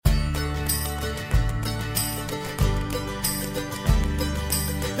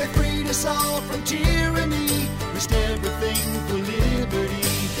fought from tyranny, risked everything for liberty.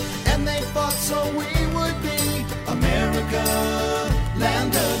 And they fought so we would be America,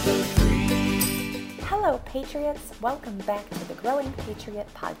 land of the free. Hello, Patriots. Welcome back to the Growing Patriot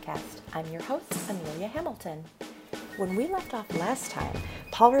Podcast. I'm your host, Amelia Hamilton. When we left off last time,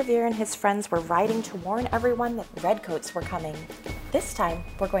 Paul Revere and his friends were riding to warn everyone that redcoats were coming. This time,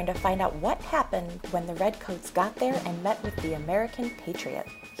 we're going to find out what happened when the redcoats got there and met with the American patriot.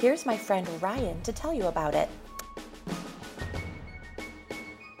 Here's my friend Ryan to tell you about it.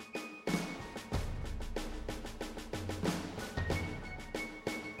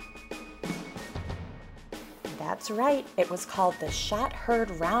 That's right, it was called the Shot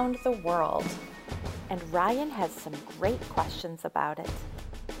Heard Round the World. And Ryan has some great questions about it.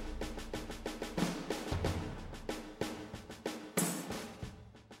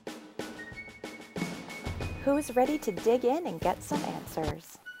 Who's ready to dig in and get some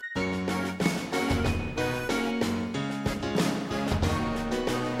answers?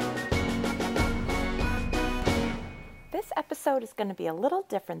 This episode is going to be a little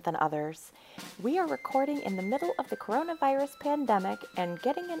different than others. We are recording in the middle of the coronavirus pandemic, and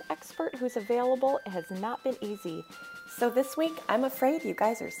getting an expert who's available has not been easy. So this week, I'm afraid you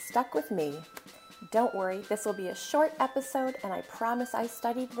guys are stuck with me. Don't worry, this will be a short episode, and I promise I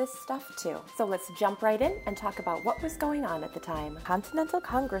studied this stuff too. So let's jump right in and talk about what was going on at the time. Continental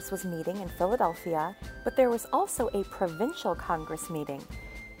Congress was meeting in Philadelphia, but there was also a provincial Congress meeting.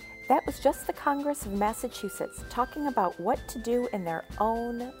 That was just the Congress of Massachusetts talking about what to do in their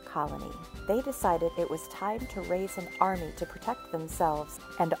own colony. They decided it was time to raise an army to protect themselves,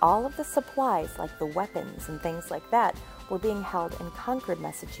 and all of the supplies, like the weapons and things like that, were being held in Concord,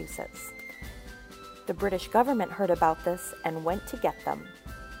 Massachusetts. The British government heard about this and went to get them.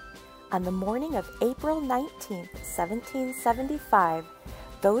 On the morning of April 19, 1775,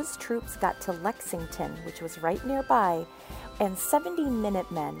 those troops got to Lexington, which was right nearby, and 70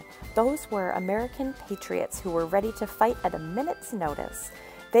 Minutemen, those were American patriots who were ready to fight at a minute's notice.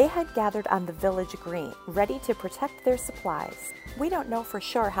 They had gathered on the village green, ready to protect their supplies. We don't know for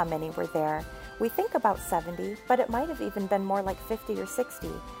sure how many were there. We think about 70, but it might have even been more like 50 or 60.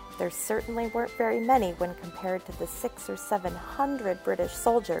 There certainly weren't very many when compared to the 600 or 700 British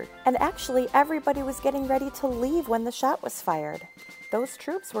soldiers. And actually, everybody was getting ready to leave when the shot was fired. Those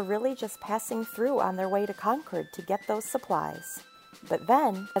troops were really just passing through on their way to Concord to get those supplies. But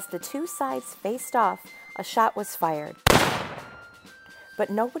then, as the two sides faced off, a shot was fired. But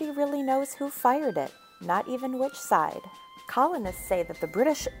nobody really knows who fired it, not even which side. Colonists say that the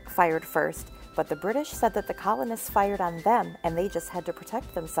British fired first, but the British said that the colonists fired on them and they just had to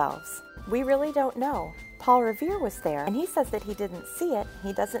protect themselves. We really don't know. Paul Revere was there, and he says that he didn't see it.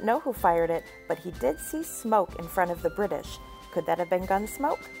 He doesn't know who fired it, but he did see smoke in front of the British. Could that have been gun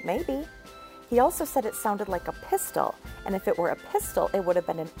smoke? Maybe. He also said it sounded like a pistol, and if it were a pistol, it would have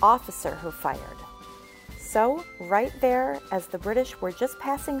been an officer who fired. So, right there, as the British were just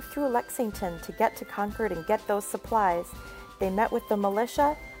passing through Lexington to get to Concord and get those supplies, they met with the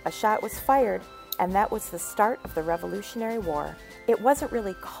militia, a shot was fired, and that was the start of the Revolutionary War. It wasn't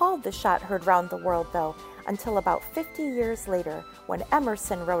really called the Shot Heard Round the World, though, until about 50 years later, when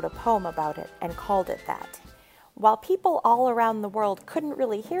Emerson wrote a poem about it and called it that. While people all around the world couldn't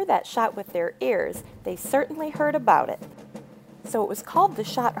really hear that shot with their ears, they certainly heard about it. So it was called the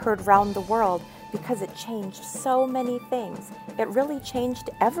Shot Heard Round the World because it changed so many things. It really changed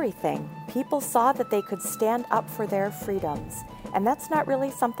everything. People saw that they could stand up for their freedoms, and that's not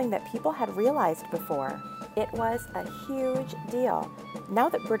really something that people had realized before. It was a huge deal. Now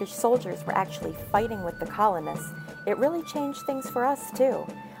that British soldiers were actually fighting with the colonists, it really changed things for us too.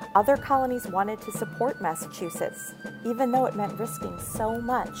 Other colonies wanted to support Massachusetts, even though it meant risking so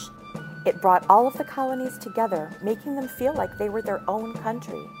much. It brought all of the colonies together, making them feel like they were their own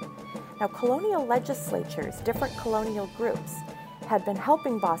country. Now, colonial legislatures, different colonial groups, had been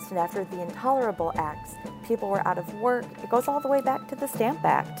helping Boston after the Intolerable Acts. People were out of work. It goes all the way back to the Stamp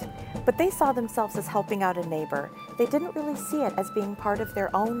Act. But they saw themselves as helping out a neighbor. They didn't really see it as being part of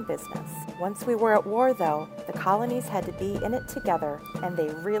their own business. Once we were at war, though, the colonies had to be in it together, and they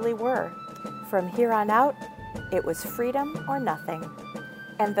really were. From here on out, it was freedom or nothing.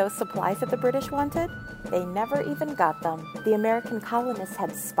 And those supplies that the British wanted, they never even got them. The American colonists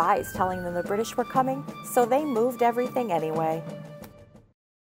had spies telling them the British were coming, so they moved everything anyway.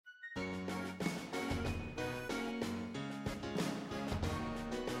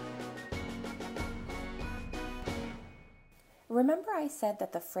 Remember I said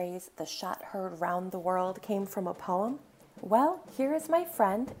that the phrase, "the shot heard round the world," came from a poem? Well, here is my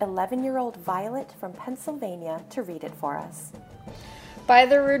friend, 11-year-old Violet from Pennsylvania, to read it for us. By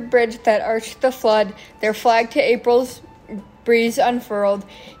the rude bridge that arched the flood, their flag to April's breeze unfurled.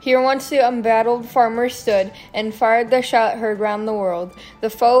 Here once the embattled farmer stood, and fired the shout heard round the world. The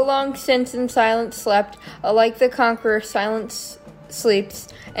foe long since in silence slept, alike the conqueror silence sleeps,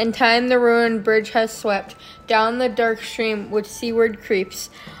 and time the ruined bridge has swept down the dark stream which seaward creeps.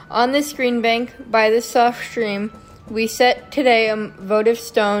 On this green bank, by this soft stream, we set today a votive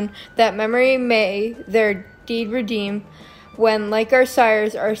stone, that memory may their deed redeem, when, like our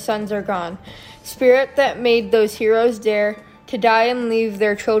sires, our sons are gone. Spirit that made those heroes dare to die and leave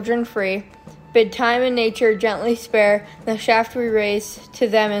their children free, bid time and nature gently spare the shaft we raise to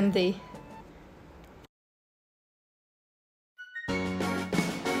them and thee.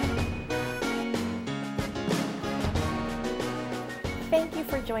 Thank you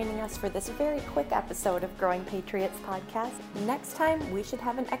for joining us for this very quick episode of Growing Patriots podcast. Next time, we should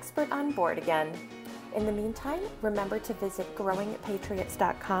have an expert on board again. In the meantime, remember to visit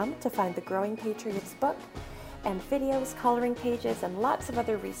growingpatriots.com to find the Growing Patriots book and videos, coloring pages, and lots of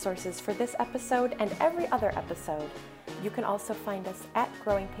other resources for this episode and every other episode. You can also find us at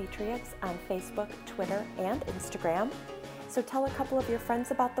Growing Patriots on Facebook, Twitter, and Instagram. So tell a couple of your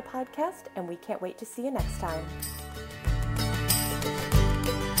friends about the podcast, and we can't wait to see you next time.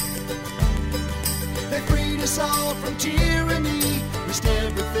 They freed us all from tyranny, risked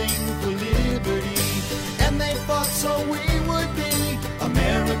everything for